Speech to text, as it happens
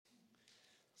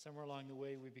Somewhere along the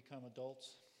way, we become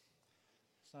adults.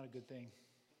 It's not a good thing.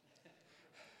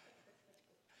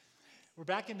 We're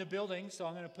back in the building, so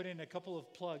I'm going to put in a couple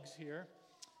of plugs here.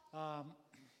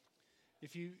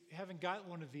 If you haven't got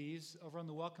one of these, over on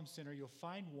the Welcome Center, you'll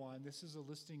find one. This is a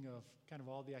listing of kind of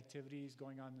all the activities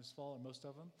going on this fall, or most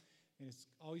of them, and it's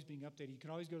always being updated. You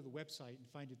can always go to the website and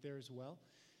find it there as well.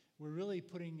 We're really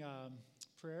putting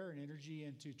prayer and energy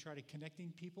into try to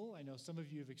connecting people. I know some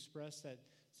of you have expressed that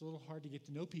it's a little hard to get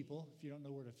to know people if you don't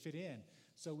know where to fit in.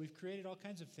 So we've created all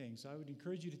kinds of things. So I would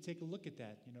encourage you to take a look at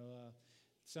that.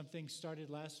 Some things started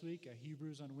last week.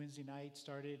 Hebrews on Wednesday night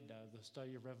started the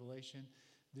study of Revelation.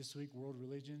 This week, world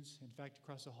religions. In fact,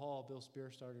 across the hall, Bill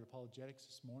Spear started apologetics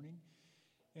this morning.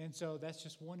 And so that's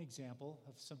just one example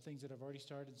of some things that have already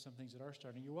started and some things that are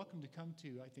starting. You're welcome to come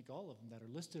to, I think, all of them that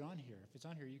are listed on here. If it's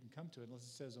on here, you can come to it. Unless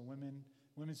it says a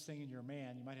women's thing and you're a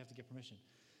man, you might have to get permission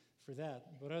for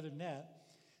that. But other than that,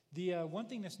 the one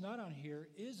thing that's not on here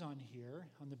is on here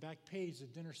on the back page, the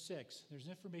Dinner 6. There's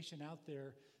information out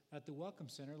there at the Welcome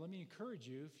Center. Let me encourage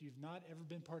you, if you've not ever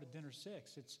been part of Dinner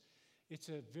 6, it's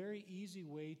a very easy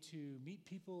way to meet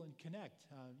people and connect.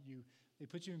 They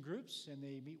put you in groups, and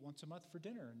they meet once a month for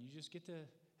dinner, and you just get to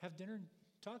have dinner and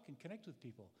talk and connect with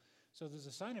people. So there's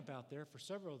a sign-up out there for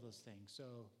several of those things. So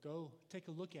go take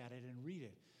a look at it and read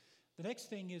it. The next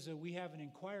thing is we have an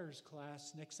inquirers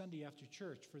class next Sunday after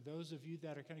church. For those of you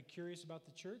that are kind of curious about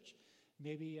the church,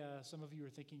 maybe some of you are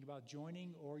thinking about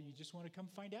joining, or you just want to come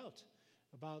find out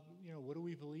about, what do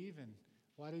we believe and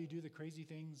why do we do the crazy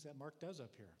things that Mark does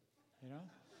up here?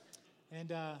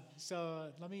 And so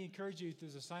let me encourage you,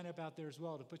 there's a sign up out there as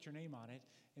well to put your name on it.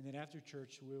 And then after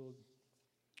church,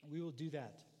 we will do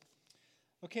that.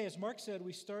 Okay, as Mark said,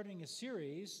 we're starting a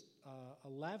series, A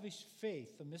Lavish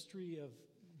Faith, the Mystery of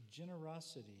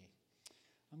Generosity.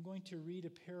 I'm going to read a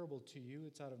parable to you.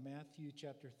 It's out of Matthew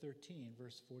chapter 13,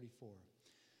 verse 44.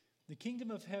 The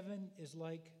kingdom of heaven is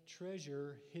like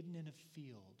treasure hidden in a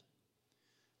field.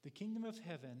 The kingdom of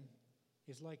heaven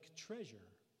is like treasure.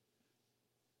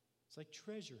 It's like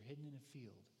treasure hidden in a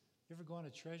field. You ever go on a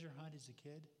treasure hunt as a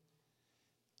kid?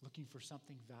 Looking for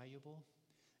something valuable?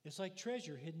 It's like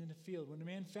treasure hidden in a field. When a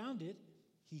man found it,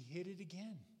 he hid it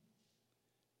again.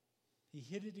 He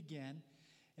hid it again.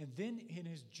 And then in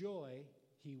his joy,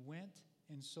 he went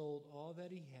and sold all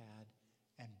that he had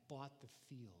and bought the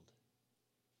field.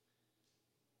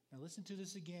 Now listen to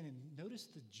this again and notice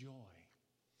the joy.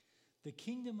 The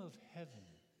kingdom of heaven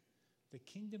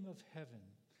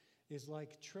is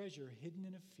like treasure hidden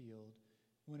in a field.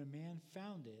 When a man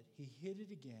found it, he hid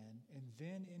it again, and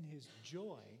then in his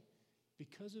joy,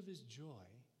 because of his joy,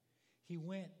 he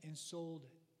went and sold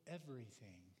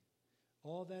everything,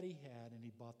 all that he had, and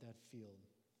he bought that field.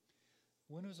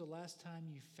 When was the last time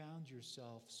you found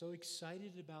yourself so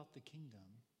excited about the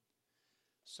kingdom,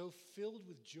 so filled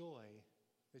with joy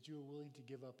that you were willing to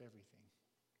give up everything?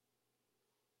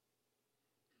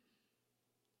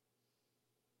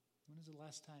 When is the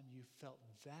last time you felt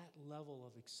that level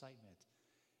of excitement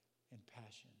and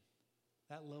passion,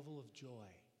 that level of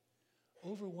joy,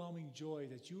 overwhelming joy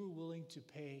that you were willing to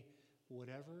pay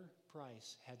whatever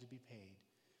price had to be paid,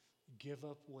 give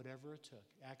up whatever it took?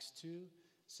 Acts 2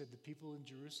 said the people in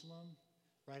Jerusalem,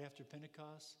 right after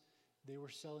Pentecost, they were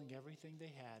selling everything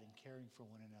they had and caring for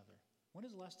one another. When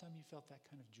is the last time you felt that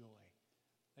kind of joy,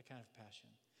 that kind of passion?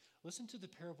 Listen to the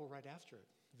parable right after it,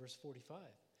 verse 45.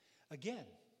 Again,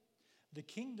 the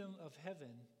kingdom of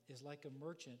heaven is like a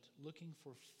merchant looking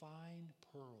for fine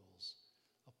pearls,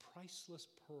 a priceless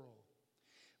pearl.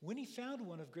 When he found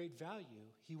one of great value,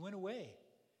 he went away.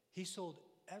 He sold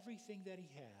everything that he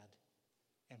had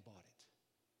and bought it.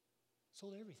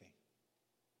 Sold everything.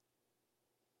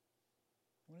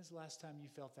 When is the last time you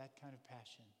felt that kind of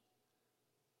passion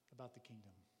about the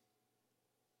kingdom?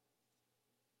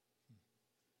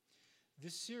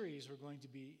 This series we're going to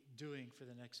be doing for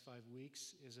the next 5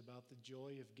 weeks is about the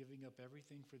joy of giving up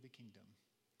everything for the kingdom.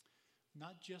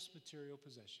 Not just material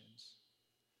possessions.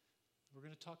 We're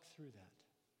going to talk through that.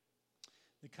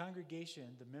 The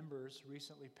congregation, the members,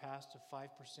 recently passed a 5%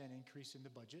 increase in the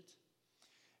budget.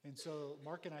 And so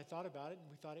Mark and I thought about it, and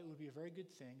we thought it would be a very good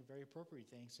thing, a very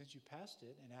appropriate thing, since you passed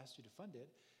it and asked you to fund it,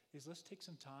 is let's take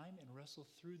some time and wrestle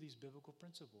through these biblical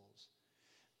principles.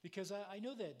 Because I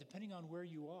know that depending on where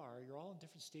you are, you're all in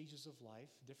different stages of life,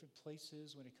 different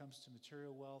places when it comes to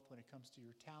material wealth, when it comes to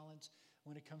your talents,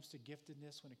 when it comes to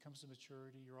giftedness, when it comes to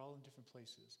maturity, you're all in different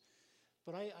places.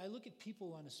 But I look at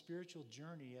people on a spiritual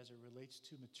journey as it relates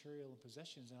to material and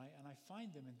possessions, and I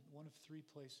find them in one of three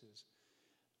places.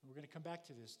 We're going to come back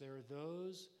to this. There are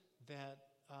those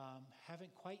that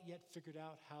haven't quite yet figured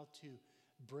out how to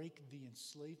break the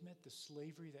enslavement, the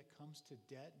slavery that comes to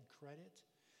debt and credit,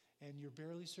 and you're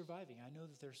barely surviving. I know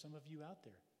that there's some of you out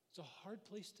there. It's a hard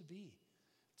place to be.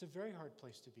 It's a very hard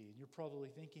place to be. And you're probably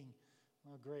thinking,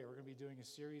 oh, great, we're going to be doing a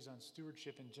series on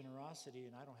stewardship and generosity,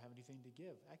 and I don't have anything to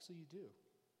give. Actually, you do.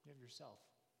 You have yourself.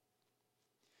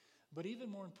 But even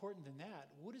more important than that,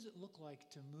 what does it look like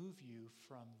to move you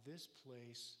from this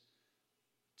place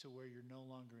to where you're no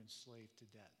longer enslaved to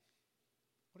debt?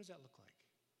 What does that look like?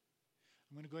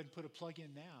 I'm going to go ahead and put a plug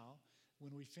in now.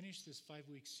 When we finish this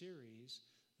 5-week series,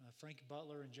 Frank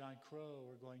Butler and John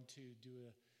Crow are going to do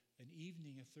a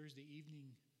Thursday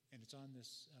evening, and it's on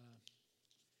this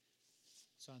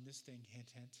thing, hint,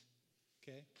 hint,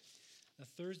 okay? A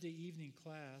Thursday evening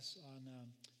class on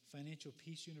Financial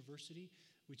Peace University,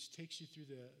 which takes you through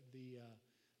the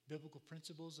biblical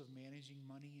principles of managing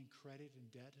money and credit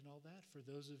and debt and all that. For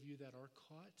those of you that are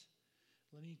caught,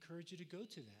 let me encourage you to go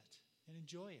to that and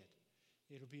enjoy it.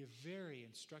 It'll be a very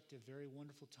instructive, very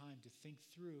wonderful time to think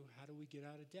through how do we get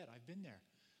out of debt. I've been there.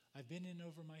 I've been in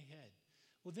over my head.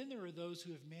 Well, then there are those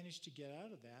who have managed to get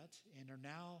out of that and are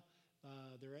now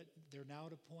they're now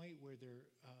at a point where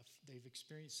they've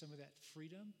experienced some of that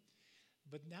freedom.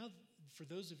 But now, for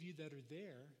those of you that are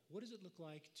there, what does it look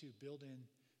like to build in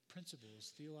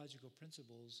principles, theological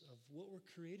principles of what we're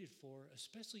created for,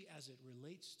 especially as it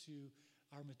relates to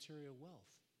our material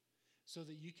wealth, so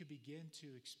that you could begin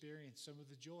to experience some of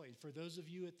the joy. For those of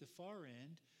you at the far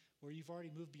end, where you've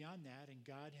already moved beyond that and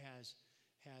God has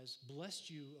blessed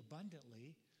you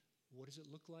abundantly, what does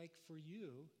it look like for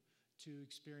you to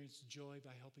experience joy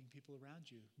by helping people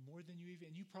around you? More than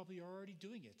and you probably are already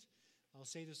doing it. I'll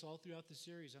say this all throughout the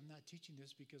series. I'm not teaching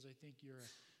this because I think you're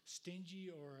a stingy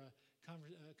or a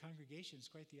congregation. It's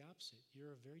quite the opposite.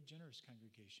 You're a very generous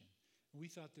congregation. And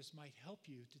we thought this might help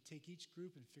you to take each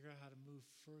group and figure out how to move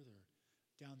further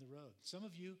down the road. Some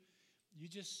of you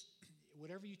just,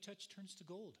 whatever you touch turns to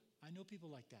gold. I know people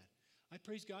like that. I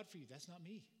praise God for you. That's not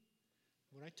me.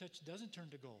 What I touch doesn't turn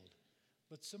to gold.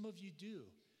 But some of you do.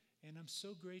 And I'm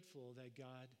so grateful that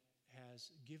God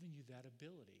has given you that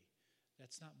ability.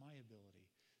 That's not my ability.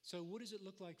 So what does it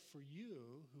look like for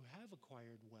you who have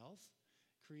acquired wealth,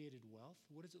 created wealth?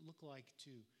 What does it look like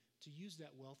to use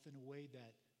that wealth in a way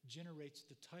that generates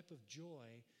the type of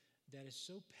joy that is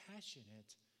so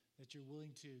passionate that you're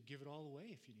willing to give it all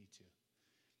away if you need to?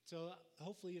 So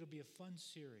hopefully it'll be a fun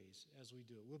series as we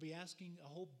do it. We'll be asking a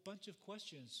whole bunch of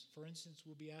questions. For instance,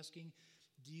 we'll be asking,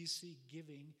 do you see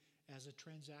giving as a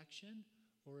transaction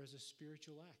or as a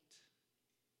spiritual act?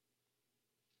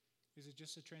 Is it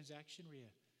just a transaction where you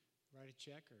write a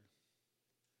check or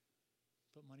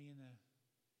put money in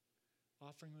the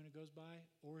offering when it goes by?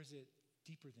 Or is it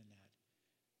deeper than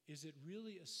that? Is it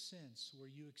really a sense where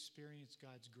you experience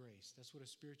God's grace? That's what a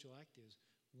spiritual act is.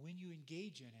 When you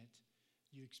engage in it,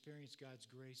 you experience God's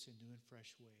grace in new and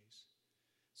fresh ways.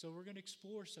 So we're going to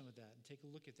explore some of that and take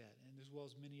a look at that, and as well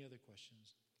as many other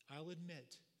questions. I'll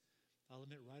admit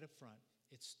right up front,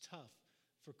 it's tough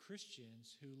for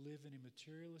Christians who live in a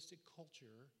materialistic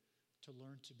culture to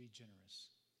learn to be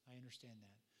generous. I understand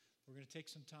that. We're going to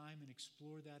take some time and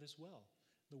explore that as well,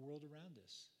 the world around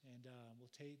us. And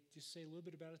we'll just say a little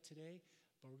bit about it today,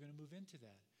 but we're going to move into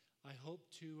that. I hope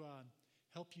to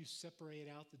help you separate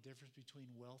out the difference between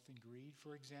wealth and greed,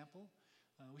 for example.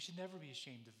 We should never be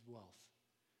ashamed of wealth.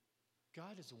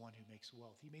 God is the one who makes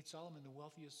wealth. He made Solomon the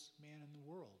wealthiest man in the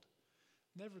world.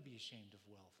 Never be ashamed of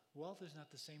wealth. Wealth is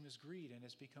not the same as greed, and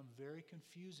it's become very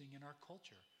confusing in our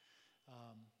culture,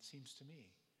 seems to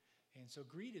me. And so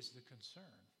greed is the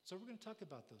concern. So we're going to talk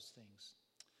about those things.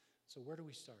 So where do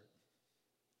we start?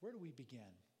 Where do we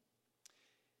begin?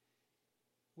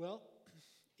 Well,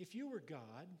 if you were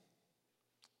God,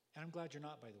 and I'm glad you're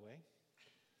not, by the way,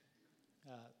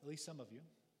 at least some of you,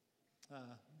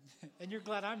 and you're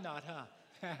glad I'm not,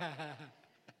 huh?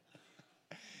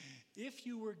 If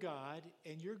you were God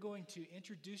and you're going to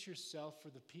introduce yourself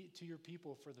to your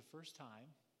people for the first time,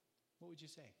 what would you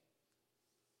say?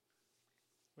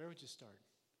 Where would you start?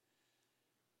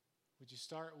 Would you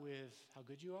start with how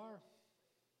good you are?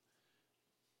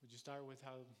 Would you start with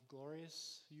how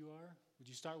glorious you are? Would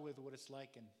you start with what it's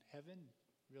like in heaven?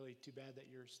 Really too bad that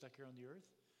you're stuck here on the earth.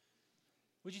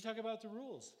 Would you talk about the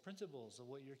rules, principles of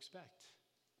what you expect?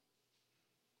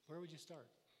 Where would you start?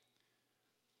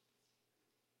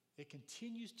 It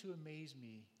continues to amaze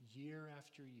me year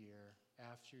after year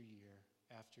after year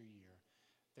after year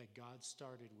that God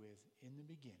started with, in the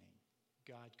beginning,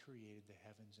 God created the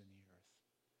heavens and the earth.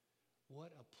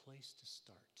 What a place to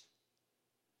start.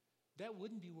 That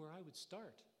wouldn't be where I would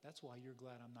start. That's why you're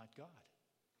glad I'm not God.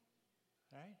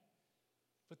 All right?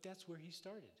 But that's where he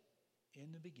started,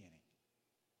 in the beginning.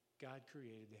 God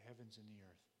created the heavens and the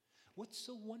earth. What's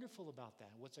so wonderful about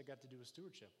that? What's that got to do with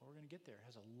stewardship? Well, we're going to get there. It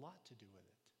has a lot to do with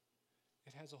it.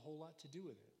 It has a whole lot to do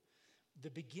with it. The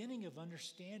beginning of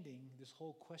understanding this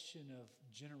whole question of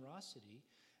generosity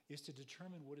is to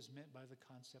determine what is meant by the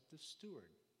concept of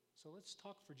steward. So let's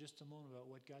talk for just a moment about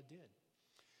what God did.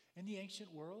 In the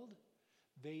ancient world,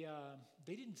 they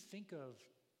didn't think of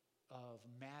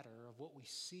matter, of what we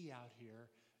see out here,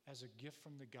 as a gift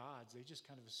from the gods. They just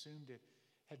kind of assumed it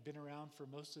had been around for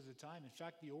most of the time. In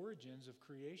fact, the origins of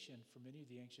creation for many of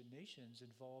the ancient nations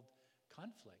involved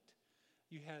conflict.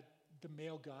 You had the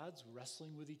male gods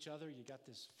wrestling with each other. You got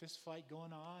this fist fight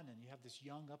going on, and you have this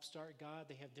young upstart god.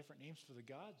 They have different names for the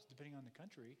gods depending on the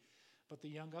country. But the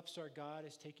young upstart god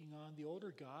is taking on the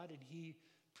older god, and he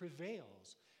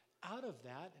prevails. Out of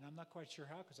that, and I'm not quite sure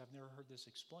how because I've never heard this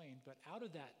explained, but out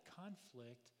of that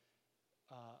conflict,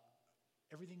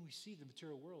 everything we see, the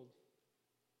material world,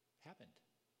 happened.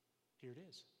 Here it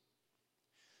is.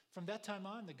 From that time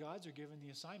on, the gods are given the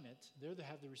assignment. They're to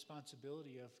have the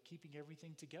responsibility of keeping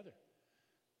everything together.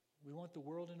 We want the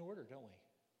world in order, don't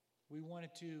we? We want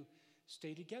it to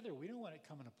stay together. We don't want it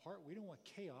coming apart. We don't want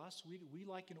chaos. We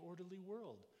like an orderly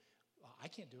world. I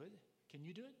can't do it. Can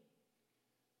you do it?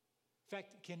 In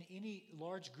fact, can any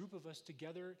large group of us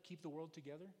together keep the world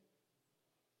together?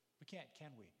 We can't,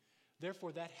 can we?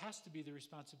 Therefore, that has to be the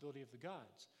responsibility of the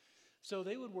gods. So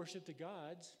they would worship the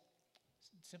gods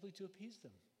simply to appease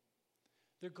them.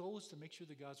 Their goal was to make sure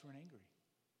the gods weren't angry.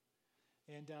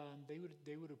 And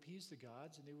they would appease the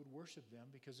gods and they would worship them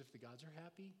because if the gods are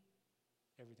happy,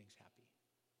 everything's happy.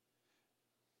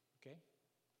 Okay?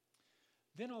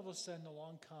 Then all of a sudden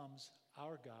along comes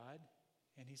our God,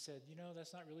 and he said, you know,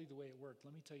 that's not really the way it worked.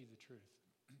 Let me tell you the truth.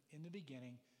 In the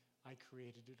beginning, I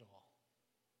created it all.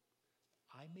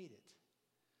 I made it.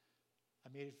 I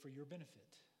made it for your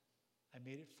benefit. I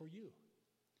made it for you.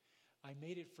 I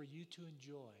made it for you to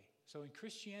enjoy. So in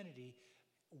Christianity,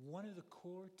 one of the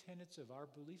core tenets of our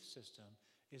belief system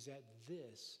is that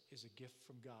this is a gift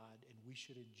from God and we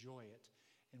should enjoy it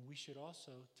and we should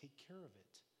also take care of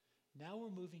it. Now we're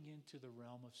moving into the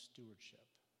realm of stewardship.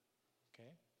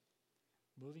 Okay?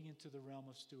 Moving into the realm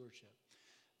of stewardship.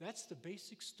 That's the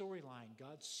basic storyline.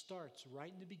 God starts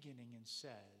right in the beginning and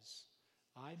says,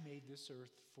 I made this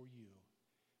earth for you.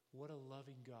 What a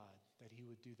loving God that he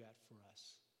would do that for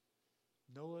us.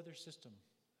 No other system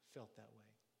felt that way.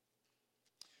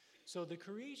 So the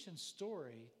creation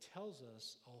story tells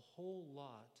us a whole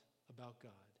lot about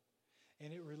God.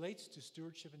 And it relates to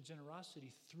stewardship and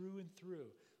generosity through and through.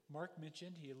 Mark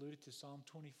mentioned, he alluded to Psalm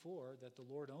 24, that the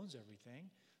Lord owns everything.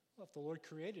 Well, if the Lord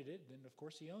created it, then of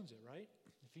course he owns it, right?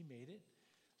 If he made it.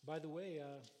 By the way,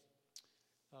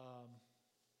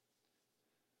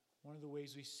 one of the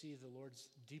ways we see the Lord's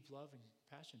deep love and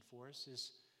passion for us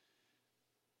is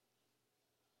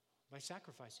by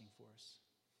sacrificing for us.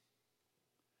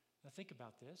 Now think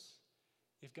about this.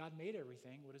 If God made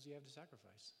everything, what does he have to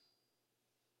sacrifice?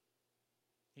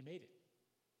 He made it.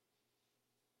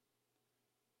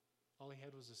 All he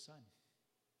had was a son.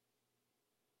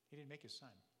 He didn't make his son.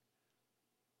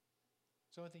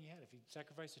 It's the only thing he had. If he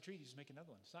sacrificed a tree, he just make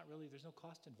another one. It's not really, there's no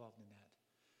cost involved in that.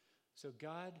 So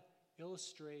God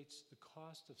illustrates the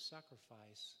cost of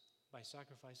sacrifice by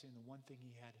sacrificing the one thing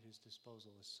he had at his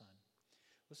disposal, his son.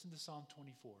 Listen to Psalm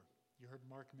 24. You heard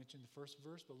Mark mention the first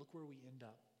verse, but look where we end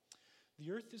up.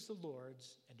 The earth is the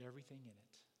Lord's and everything in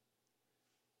it.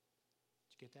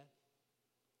 Did you get that?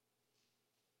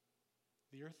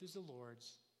 The earth is the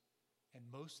Lord's and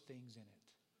most things in it.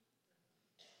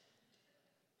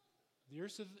 The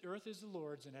earth is the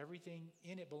Lord's and everything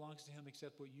in it belongs to him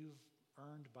except what you've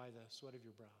earned by the sweat of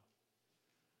your brow.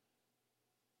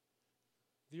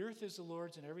 The earth is the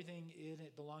Lord's and everything in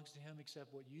it belongs to him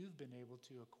except what you've been able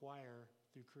to acquire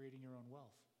through creating your own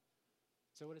wealth.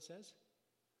 Is that what it says?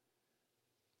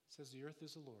 It says the earth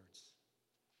is the Lord's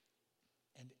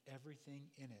and everything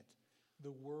in it.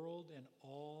 The world and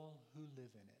all who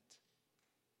live in it.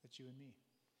 That's you and me.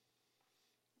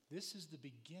 This is the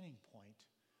beginning point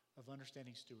of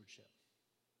understanding stewardship.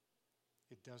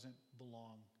 It doesn't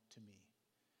belong to me.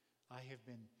 I have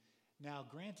been, now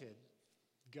granted,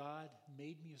 God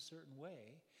made me a certain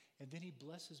way, and then he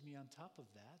blesses me on top of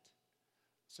that.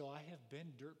 So I have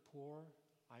been dirt poor.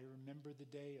 I remember the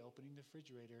day opening the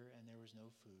refrigerator and there was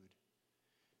no food.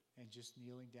 And just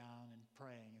kneeling down and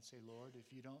praying and say, Lord,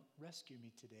 if you don't rescue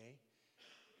me today,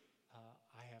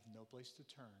 I have no place to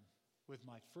turn. With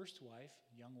my first wife,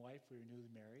 young wife, we were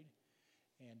newly married,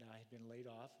 and I had been laid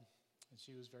off, and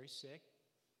she was very sick.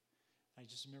 I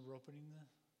just remember opening the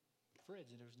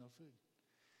fridge and there was no food.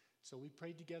 So we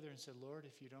prayed together and said, Lord,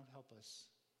 if you don't help us,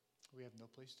 we have no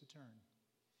place to turn.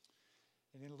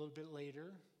 And then a little bit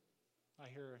later, I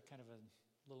hear kind of a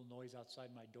little noise outside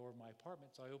my door of my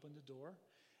apartment. So I open the door,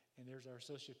 and there's our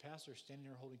associate pastor standing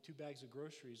there holding 2 bags of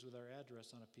groceries with our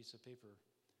address on a piece of paper.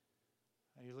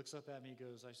 And he looks up at me and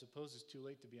goes, I suppose it's too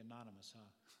late to be anonymous, huh?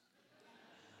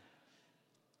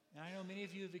 And I know many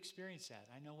of you have experienced that.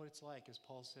 I know what it's like, as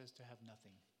Paul says, to have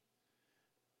nothing.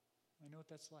 I know what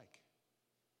that's like.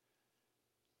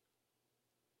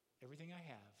 Everything I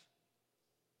have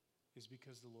is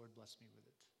because the Lord blessed me with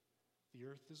it. The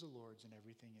earth is the Lord's and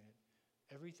everything in it.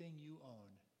 Everything you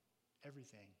own,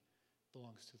 everything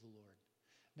belongs to the Lord.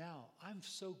 Now, I'm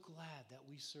so glad that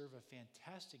we serve a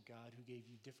fantastic God who gave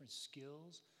you different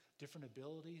skills, different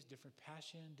abilities, different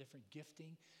passion, different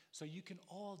gifting, so you can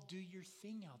all do your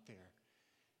thing out there.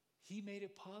 He made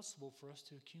it possible for us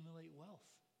to accumulate wealth.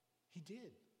 He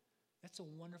did. That's a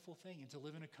wonderful thing, and to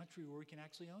live in a country where we can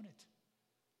actually own it.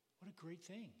 What a great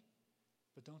thing.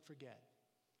 But don't forget,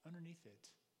 underneath it,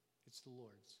 it's the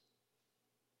Lord's.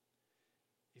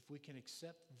 If we can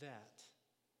accept that,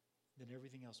 then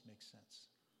everything else makes sense.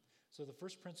 So the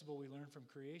first principle we learn from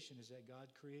creation is that God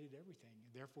created everything,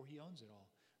 and therefore he owns it all.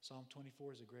 Psalm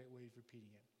 24 is a great way of repeating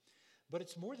it. But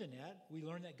it's more than that. We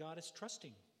learn that God is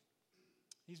trusting.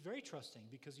 He's very trusting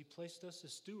because he placed us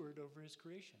as steward over his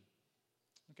creation.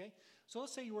 Okay? So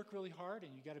let's say you work really hard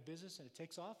and you got a business and it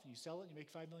takes off and you sell it and you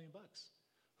make $5 million.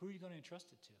 Who are you going to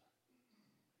entrust it to?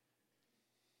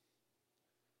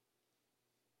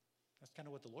 That's kind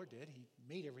of what the Lord did. He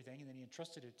made everything and then he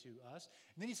entrusted it to us.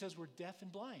 And then he says we're deaf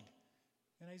and blind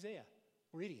in Isaiah.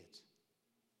 We're idiots.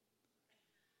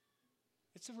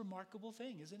 It's a remarkable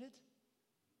thing, isn't it?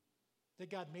 That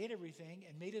God made everything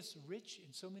and made us rich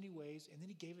in so many ways, and then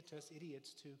he gave it to us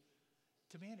idiots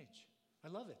to manage. I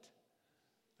love it.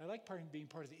 I like being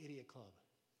part of the idiot club.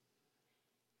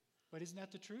 But isn't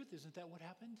that the truth? Isn't that what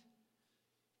happened?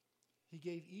 He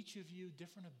gave each of you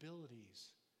different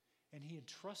abilities, and he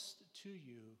entrusts to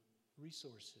you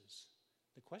resources.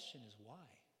 The question is why?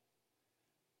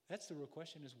 That's the real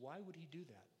question, is why would he do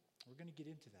that? We're going to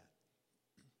get into that.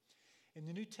 In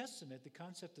the New Testament, the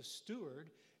concept of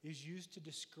steward is used to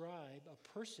describe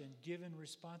a person given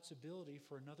responsibility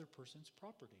for another person's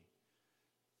property.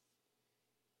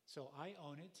 So I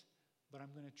own it, but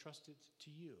I'm going to trust it to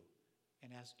you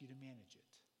and ask you to manage it.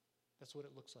 That's what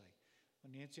it looks like.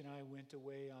 When Nancy and I went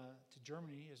away to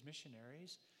Germany as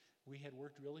missionaries, we had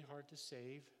worked really hard to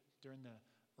save during the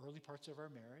early parts of our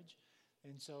marriage.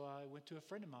 And so I went to a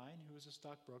friend of mine who was a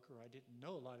stockbroker. I didn't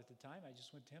know a lot at the time. I just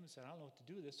went to him and said, I don't know what to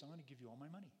do with this, so I'm going to give you all my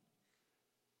money.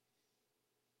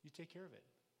 You take care of it.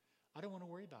 I don't want to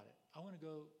worry about it. I want to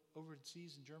go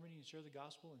overseas in Germany and share the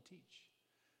gospel and teach.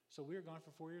 So we were gone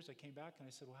for 4 years. I came back and I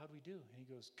said, well, how do we do? And he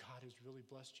goes, God has really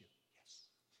blessed you.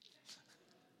 Yes.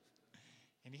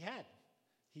 And he had.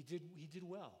 He did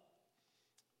well.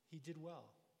 He did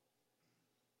well.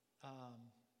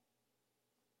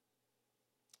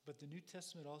 But the New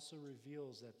Testament also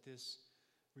reveals that this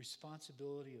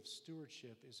responsibility of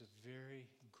stewardship is a very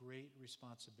great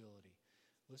responsibility.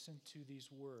 Listen to these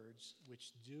words,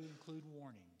 which do include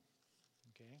warning.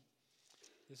 Okay?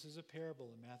 This is a parable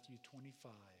in Matthew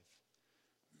 25.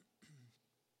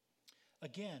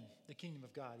 Again, the kingdom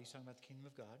of God. He's talking about the kingdom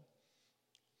of God.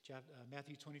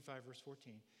 Matthew 25, verse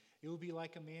 14. It will be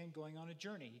like a man going on a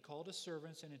journey. He called his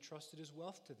servants and entrusted his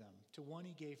wealth to them. To one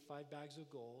he gave 5 bags of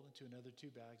gold, and to another 2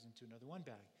 bags, and to another 1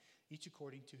 bag, each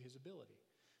according to his ability.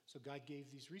 So God gave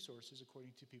these resources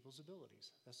according to people's abilities.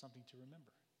 That's something to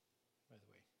remember, by the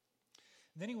way.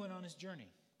 And then he went on his journey.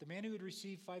 The man who had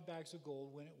received 5 bags of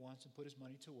gold went at once and put his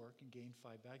money to work and gained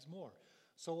 5 bags more.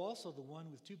 So also the one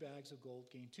with 2 bags of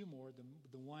gold gained 2 more.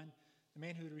 The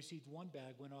man who had received 1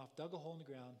 bag went off, dug a hole in the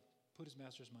ground, put his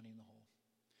master's money in the hole.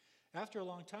 After a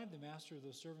long time, the master of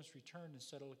those servants returned and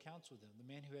settled accounts with them.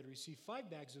 The man who had received 5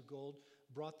 bags of gold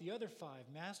brought the other 5.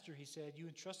 Master, he said, you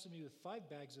entrusted me with 5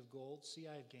 bags of gold. See,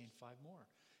 I have gained 5 more.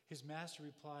 His master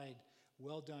replied,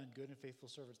 well done, good and faithful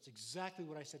servant. It's exactly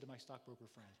what I said to my stockbroker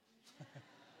friend.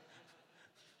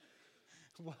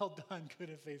 Well done, good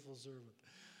and faithful servant.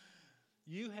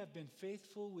 You have been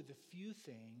faithful with a few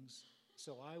things,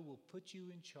 so I will put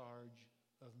you in charge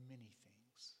of many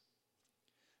things.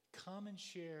 Come and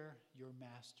share your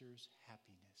master's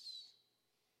happiness.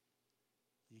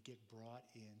 You get brought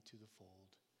into the fold.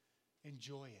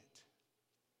 Enjoy it.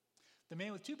 The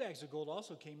man with 2 bags of gold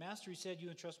also came. Master, he said, you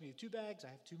entrust me with 2 bags. I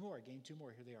have 2 more. I gained 2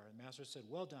 more. Here they are. The master said,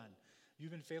 well done.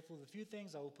 You've been faithful with a few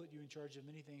things. I will put you in charge of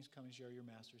many things. Come and share your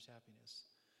master's happiness.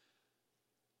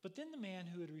 But then the man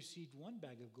who had received 1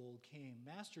 bag of gold came.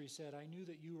 Master, he said, I knew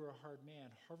that you were a hard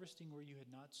man, harvesting where you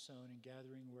had not sown and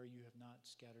gathering where you have not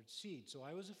scattered seed. So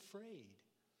I was afraid,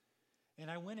 And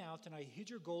I went out and I hid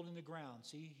your gold in the ground.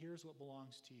 See, here's what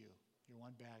belongs to you. Your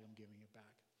one bag, I'm giving it back.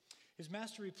 His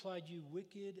master replied, you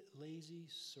wicked, lazy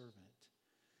servant.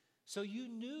 So you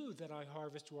knew that I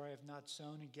harvest where I have not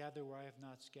sown and gather where I have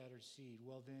not scattered seed.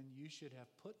 Well, then you should have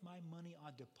put my money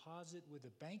on deposit with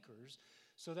the bankers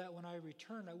so that when I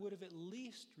returned, I would have at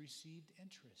least received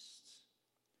interest.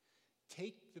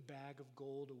 Take the bag of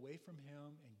gold away from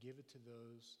him and give it to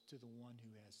the one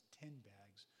who has 10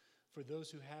 bags. For those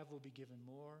who have will be given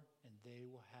more, and they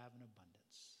will have an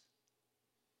abundance.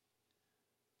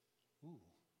 Ooh.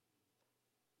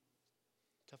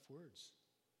 Tough words.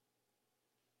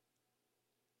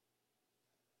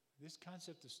 This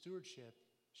concept of stewardship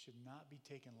should not be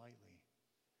taken lightly.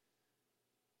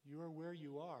 You are where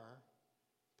you are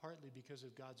partly because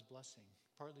of God's blessing,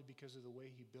 partly because of the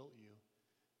way he built you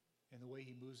and the way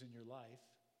he moves in your life.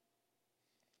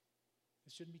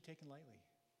 It shouldn't be taken lightly.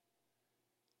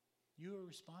 You are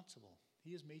responsible.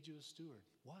 He has made you a steward.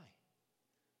 Why?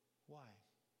 Why?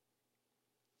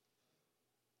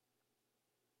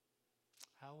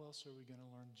 How else are we going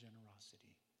to learn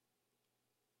generosity?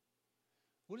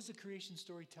 What does the creation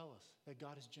story tell us? That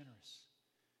God is generous.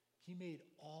 He made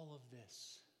all of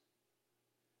this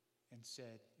and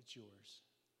said, it's yours.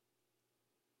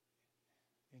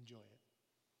 Enjoy it.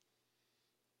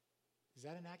 Is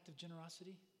that an act of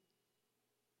generosity?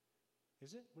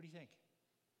 Is it? What do you think?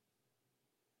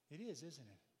 It is, isn't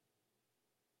it?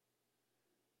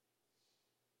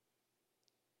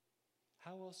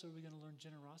 How else are we going to learn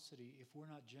generosity if we're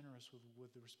not generous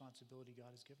with the responsibility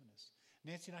God has given us?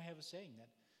 Nancy and I have a saying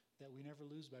that we never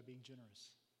lose by being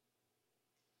generous.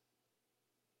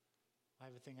 I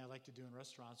have a thing I like to do in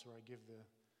restaurants where I give the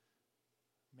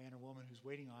man or woman who's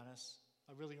waiting on us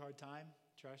a really hard time,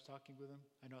 trash talking with them.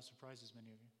 I know it surprises many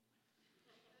of you.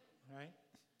 Right?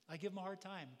 I give them a hard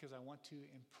time because I want to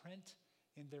imprint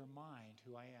in their mind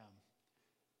who I am.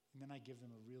 And then I give them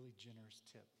a really generous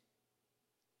tip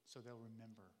so they'll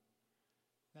remember.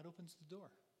 That opens the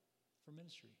door for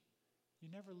ministry. You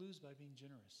never lose by being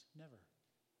generous. Never.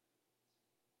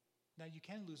 Now, you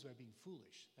can lose by being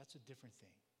foolish. That's a different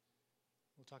thing.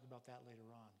 We'll talk about that later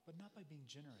on. But not by being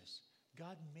generous.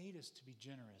 God made us to be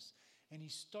generous. And he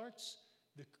starts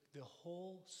the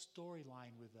whole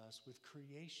storyline with us, with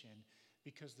creation,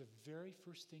 because the very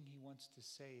first thing he wants to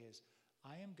say is,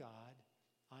 I am God,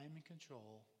 I am in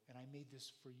control, and I made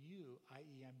this for you,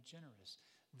 i.e. I'm generous.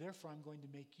 Therefore, I'm going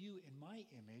to make you in my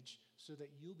image so that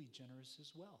you'll be generous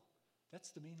as well.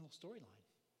 That's the main little storyline.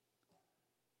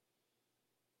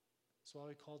 That's why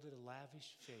we called it a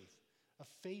lavish faith. A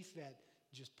faith that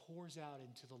just pours out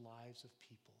into the lives of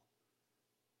people.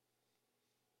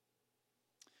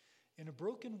 In a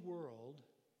broken world,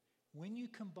 when you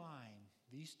combine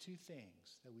these two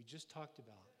things that we just talked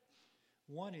about,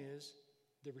 one is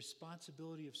the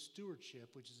responsibility of stewardship,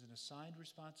 which is an assigned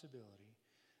responsibility.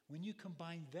 When you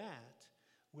combine that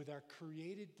with our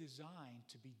created design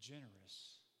to be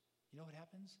generous, you know what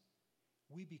happens?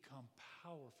 We become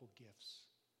powerful gifts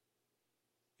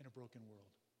in a broken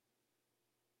world.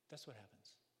 That's what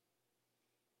happens.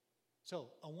 So,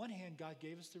 on one hand, God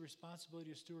gave us the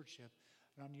responsibility of stewardship,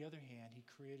 and on the other hand, he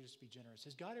created us to be generous.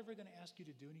 Is God ever going to ask you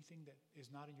to do anything that is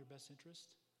not in your best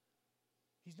interest?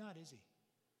 He's not, is he?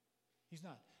 He's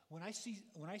not. When I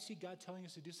see God telling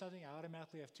us to do something, I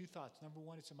automatically have two thoughts. Number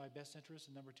one, it's in my best interest,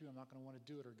 and number two, I'm not going to want to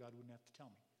do it or God wouldn't have to tell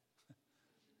me.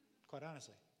 Quite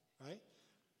honestly, right?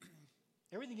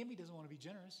 Everything in me doesn't want to be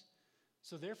generous.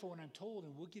 So therefore, when I'm told,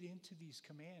 and we'll get into these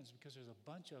commands because there's a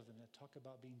bunch of them that talk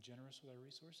about being generous with our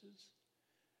resources,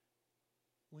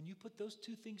 when you put those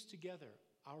two things together,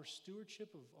 our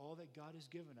stewardship of all that God has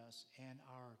given us and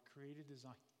our created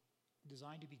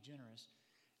design to be generous,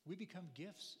 we become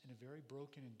gifts in a very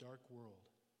broken and dark world.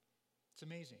 It's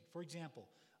amazing. For example,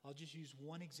 I'll just use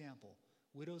one example,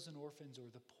 widows and orphans or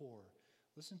the poor.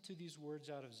 Listen to these words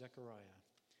out of Zechariah.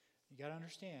 You got to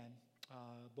understand,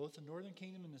 both the northern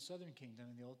kingdom and the southern kingdom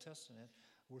in the Old Testament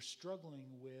were struggling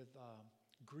with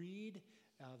greed.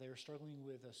 They were struggling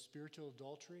with spiritual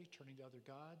adultery, turning to other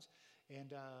gods.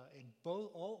 And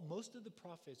most of the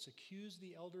prophets accused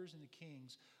the elders and the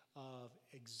kings of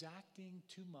exacting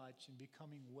too much and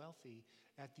becoming wealthy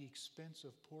at the expense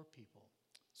of poor people.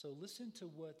 So listen to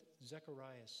what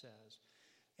Zechariah says.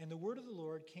 And the word of the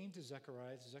Lord came to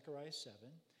Zechariah, Zechariah 7.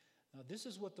 Now this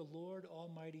is what the Lord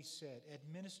Almighty said: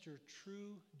 administer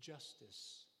true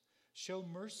justice, show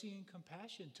mercy and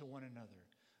compassion to one another.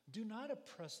 Do not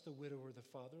oppress the widow or the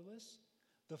fatherless,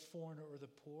 the foreigner or the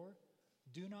poor.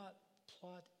 Do not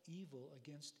plot evil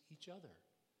against each other.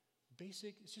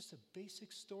 It's just a basic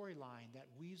storyline that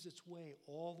weaves its way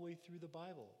all the way through the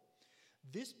Bible.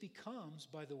 This becomes,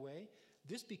 by the way,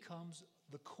 this becomes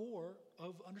the core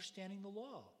of understanding the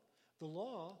law. The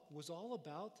law was all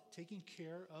about taking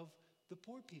care of the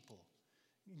poor people.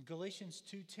 In Galatians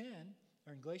 2:10,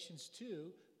 or in Galatians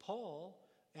 2, Paul,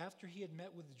 after he had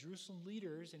met with the Jerusalem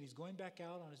leaders and he's going back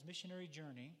out on his missionary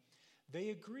journey, they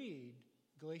agreed,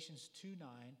 Galatians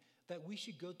 2:9, that we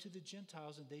should go to the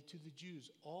Gentiles and they to the Jews.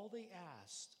 All they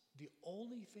asked, the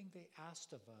only thing they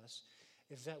asked of us,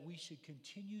 is that we should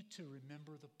continue to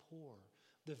remember the poor.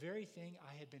 The very thing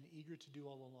I had been eager to do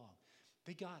all along.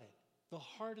 They got it. The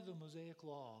heart of the Mosaic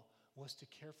law was to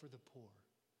care for the poor.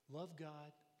 Love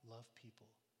God, love people.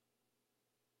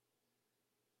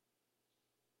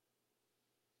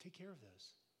 Take care of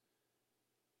those.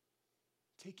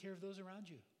 Take care of those around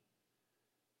you.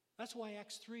 That's why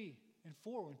Acts 3 and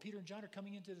 4, when Peter and John are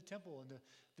coming into the temple and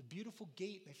the beautiful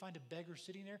gate, they find a beggar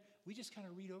sitting there. We just kind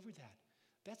of read over that.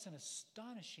 That's an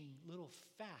astonishing little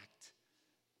fact.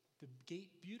 The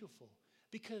gate beautiful.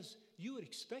 Because you would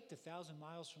expect 1,000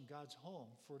 miles from God's home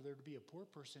for there to be a poor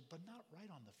person, but not right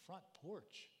on the front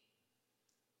porch.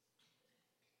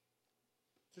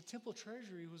 The temple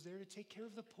treasury was there to take care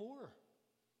of the poor.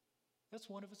 That's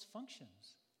one of its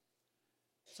functions.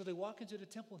 So they walk into the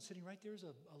temple and sitting right there is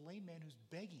a lame man who's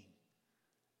begging.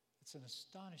 It's an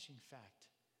astonishing fact.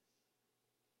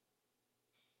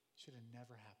 Should have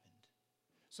never happened.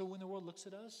 So when the world looks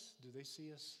at us, do they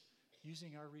see us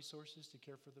using our resources to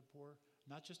care for the poor?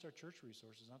 Not just our church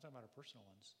resources. I'm talking about our personal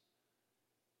ones.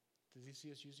 Do they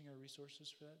see us using our resources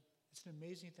for that? It's an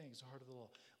amazing thing. It's the heart of the law.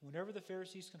 Whenever the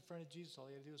Pharisees confronted Jesus, all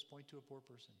he had to do was point to a poor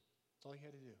person. That's all he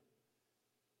had to do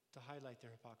to highlight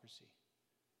their hypocrisy.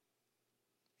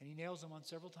 And he nails them on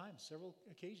several times, several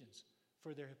occasions,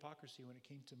 for their hypocrisy when it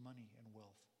came to money and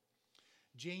wealth.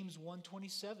 James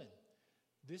 1:27.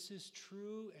 This is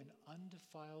true and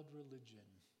undefiled religion.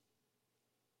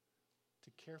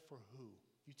 To care for who?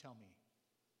 You tell me.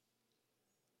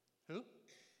 Who?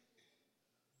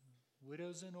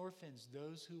 Widows and orphans,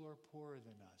 those who are poorer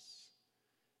than us.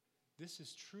 This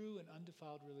is true and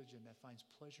undefiled religion that finds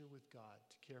pleasure with God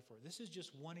to care for. This is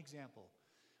just one example.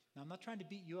 Now, I'm not trying to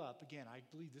beat you up. Again, I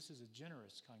believe this is a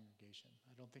generous congregation.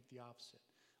 I don't think the opposite.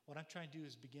 What I'm trying to do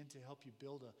is begin to help you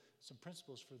build some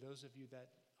principles for those of you that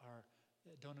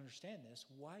don't understand this,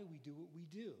 why we do what we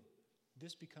do.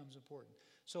 This becomes important.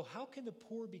 So how can the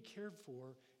poor be cared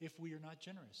for if we are not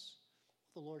generous?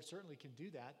 Well, the Lord certainly can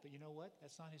do that, but you know what?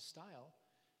 That's not his style.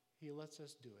 He lets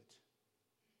us do it.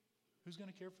 Who's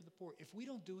going to care for the poor? If we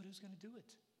don't do it, who's going to do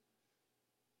it?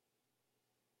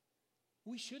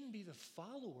 We shouldn't be the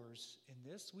followers in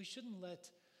this. We shouldn't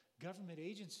let government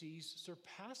agencies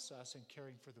surpass us in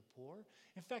caring for the poor.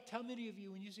 In fact, how many of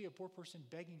you, when you see a poor person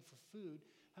begging for food,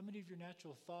 how many of your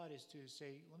natural thought is to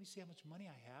say, let me see how much money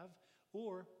I have,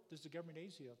 or does the government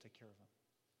agency take care of them?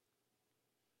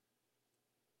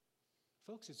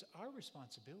 Folks, it's our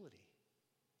responsibility.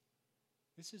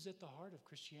 This is at the heart of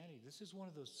Christianity. This is one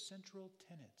of those central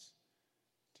tenets,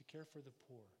 to care for the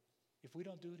poor. If we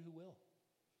don't do it, who will?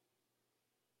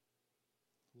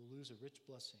 We'll lose a rich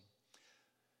blessing.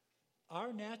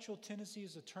 Our natural tendency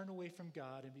is to turn away from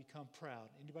God and become proud.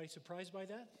 Anybody surprised by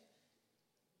that?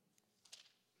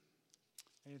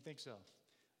 I didn't think so.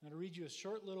 I'm going to read you a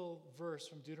short little verse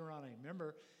from Deuteronomy.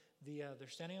 Remember, they're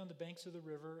standing on the banks of the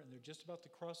river, and they're just about to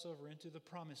cross over into the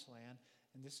promised land.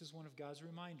 And this is one of God's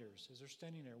reminders as they're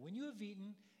standing there. When you have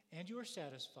eaten and you are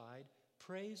satisfied,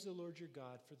 praise the Lord your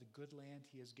God for the good land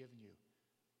he has given you.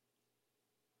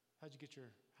 How'd you get your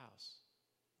house?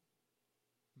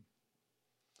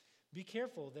 Be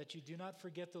careful that you do not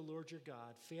forget the Lord your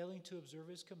God, failing to observe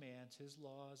his commands, his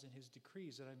laws, and his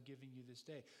decrees that I'm giving you this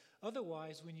day.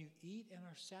 Otherwise, when you eat and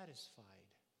are satisfied,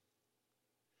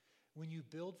 when you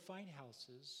build fine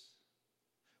houses,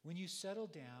 when you settle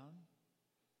down,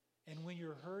 and when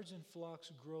your herds and flocks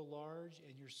grow large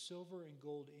and your silver and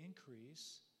gold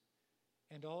increase,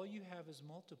 and all you have is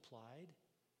multiplied,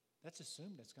 that's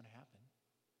assumed that's going to happen.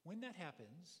 When that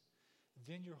happens,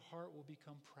 then your heart will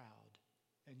become proud,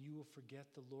 and you will forget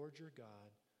the Lord your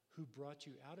God, who brought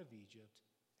you out of Egypt,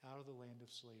 out of the land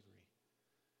of slavery.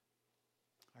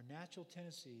 Our natural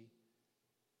tendency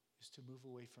is to move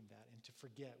away from that and to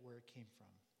forget where it came from.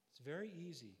 It's very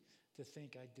easy to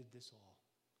think I did this all.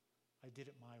 I did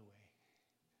it my way.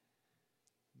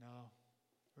 No,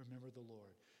 remember the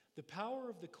Lord. The power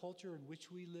of the culture in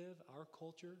which we live, our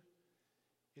culture,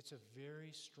 it's a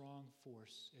very strong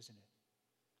force, isn't it?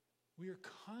 We are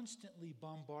constantly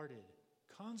bombarded,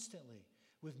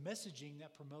 with messaging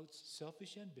that promotes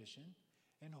selfish ambition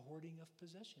and hoarding of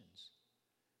possessions.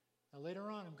 Now later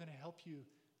on, I'm going to help you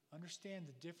understand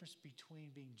the difference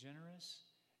between being generous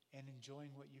and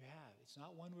enjoying what you have. It's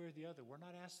not one way or the other. We're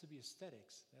not asked to be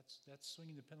aesthetics. That's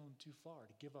swinging the pendulum too far,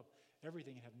 to give up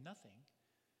everything and have nothing.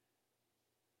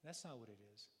 That's not what it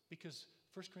is. Because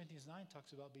 1 Corinthians 9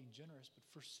 talks about being generous, but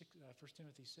 1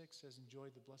 Timothy 6 says enjoy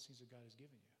the blessings that God has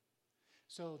given you.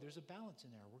 So there's a balance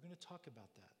in there. We're going to talk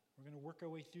about that. We're going to work our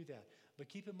way through that. But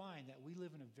keep in mind that we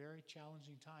live in a very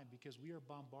challenging time because we are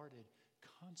bombarded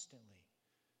constantly.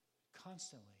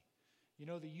 Constantly. You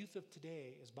know, the youth of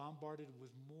today is bombarded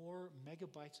with more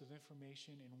megabytes of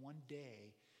information in one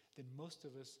day than most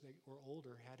of us that were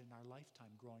older had in our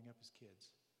lifetime growing up as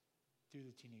kids through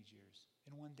the teenage years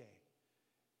in one day.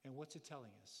 And what's it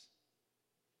telling us?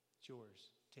 It's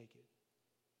yours. Take it.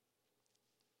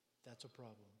 That's a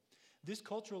problem. This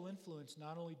cultural influence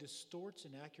not only distorts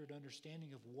an accurate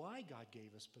understanding of why God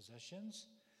gave us possessions,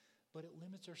 but it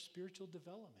limits our spiritual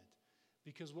development.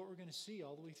 Because what we're going to see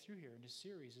all the way through here in this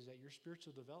series is that your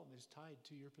spiritual development is tied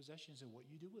to your possessions and what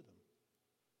you do with them.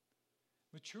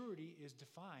 Maturity is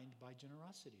defined by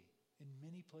generosity in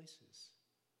many places.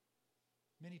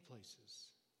 Many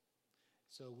places.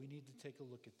 So we need to take a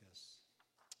look at this.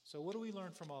 So what do we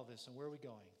learn from all this and where are we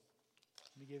going?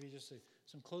 Let me give you just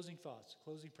some closing thoughts,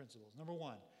 closing principles. Number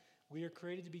one, we are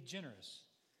created to be generous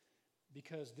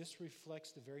because this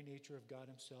reflects the very nature of God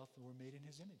himself and we're made in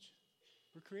his image.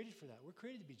 We're created for that. We're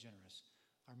created to be generous.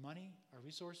 Our money, our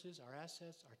resources, our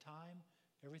assets, our time,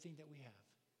 everything that we have.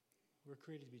 We're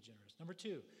created to be generous. Number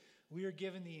two, we are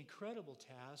given the incredible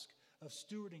task of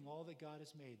stewarding all that God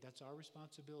has made. That's our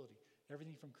responsibility.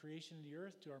 Everything from creation of the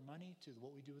earth to our money to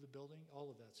what we do with the building, all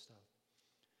of that stuff.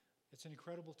 It's an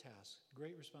incredible task,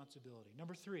 great responsibility.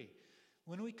 Number three,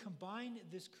 when we combine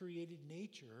this created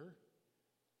nature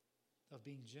of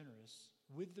being generous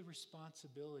with the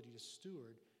responsibility to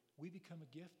steward, we become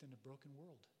a gift in a broken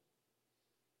world.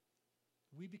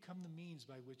 We become the means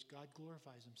by which God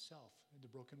glorifies himself in the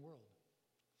broken world.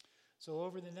 So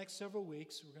over the next several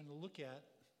weeks, we're going to look at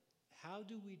how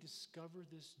do we discover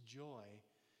this joy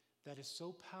that is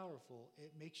so powerful,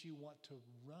 it makes you want to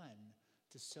run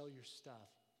to sell your stuff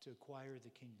to acquire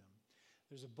the kingdom.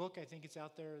 There's a book, I think it's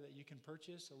out there that you can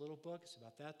purchase, a little book. It's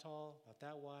about that tall, about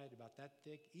that wide, about that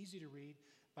thick, easy to read,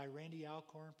 by Randy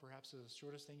Alcorn, perhaps the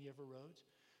shortest thing he ever wrote,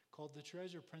 called The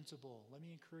Treasure Principle. Let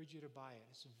me encourage you to buy it.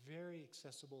 It's a very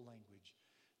accessible language.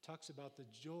 It talks about the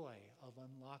joy of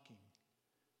unlocking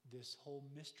this whole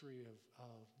mystery of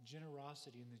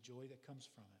generosity and the joy that comes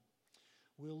from it.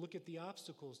 We'll look at the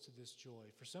obstacles to this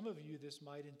joy. For some of you, this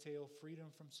might entail freedom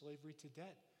from slavery to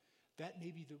debt. That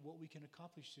may be what we can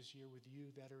accomplish this year with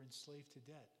you that are enslaved to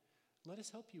debt. Let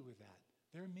us help you with that.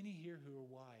 There are many here who are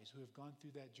wise, who have gone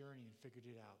through that journey and figured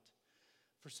it out.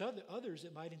 For some others,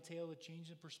 it might entail a change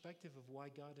in perspective of why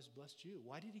God has blessed you.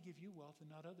 Why did he give you wealth and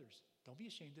not others? Don't be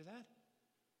ashamed of that.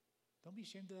 Don't be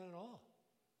ashamed of that at all.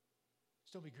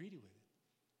 Just don't be greedy with it.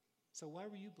 So why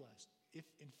were you blessed? If,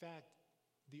 in fact,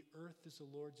 the earth is the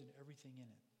Lord's and everything in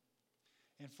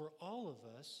it. And for all of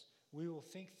us, we will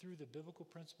think through the biblical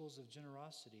principles of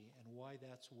generosity and why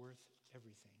that's worth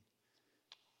everything.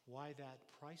 Why that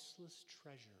priceless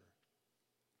treasure,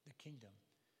 the kingdom,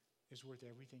 is worth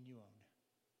everything you own.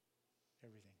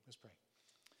 Everything. Let's pray.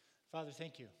 Father,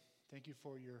 thank you. Thank you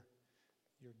for your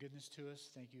goodness to us.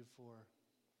 Thank you for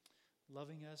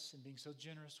loving us and being so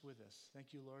generous with us.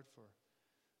 Thank you, Lord,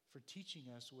 for teaching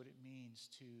us what it means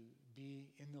to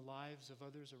be in the lives of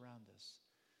others around us.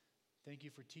 Thank you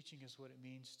for teaching us what it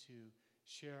means to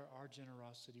share our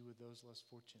generosity with those less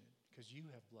fortunate, because you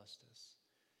have blessed us.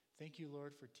 Thank you,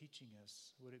 Lord, for teaching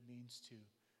us what it means to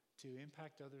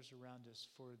impact others around us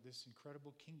for this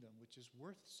incredible kingdom, which is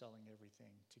worth selling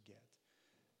everything to get.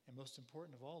 And most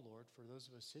important of all, Lord, for those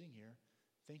of us sitting here,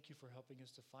 thank you for helping us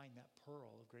to find that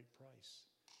pearl of great price,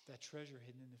 that treasure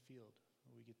hidden in the field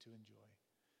that we get to enjoy.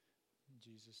 In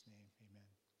Jesus' name, amen.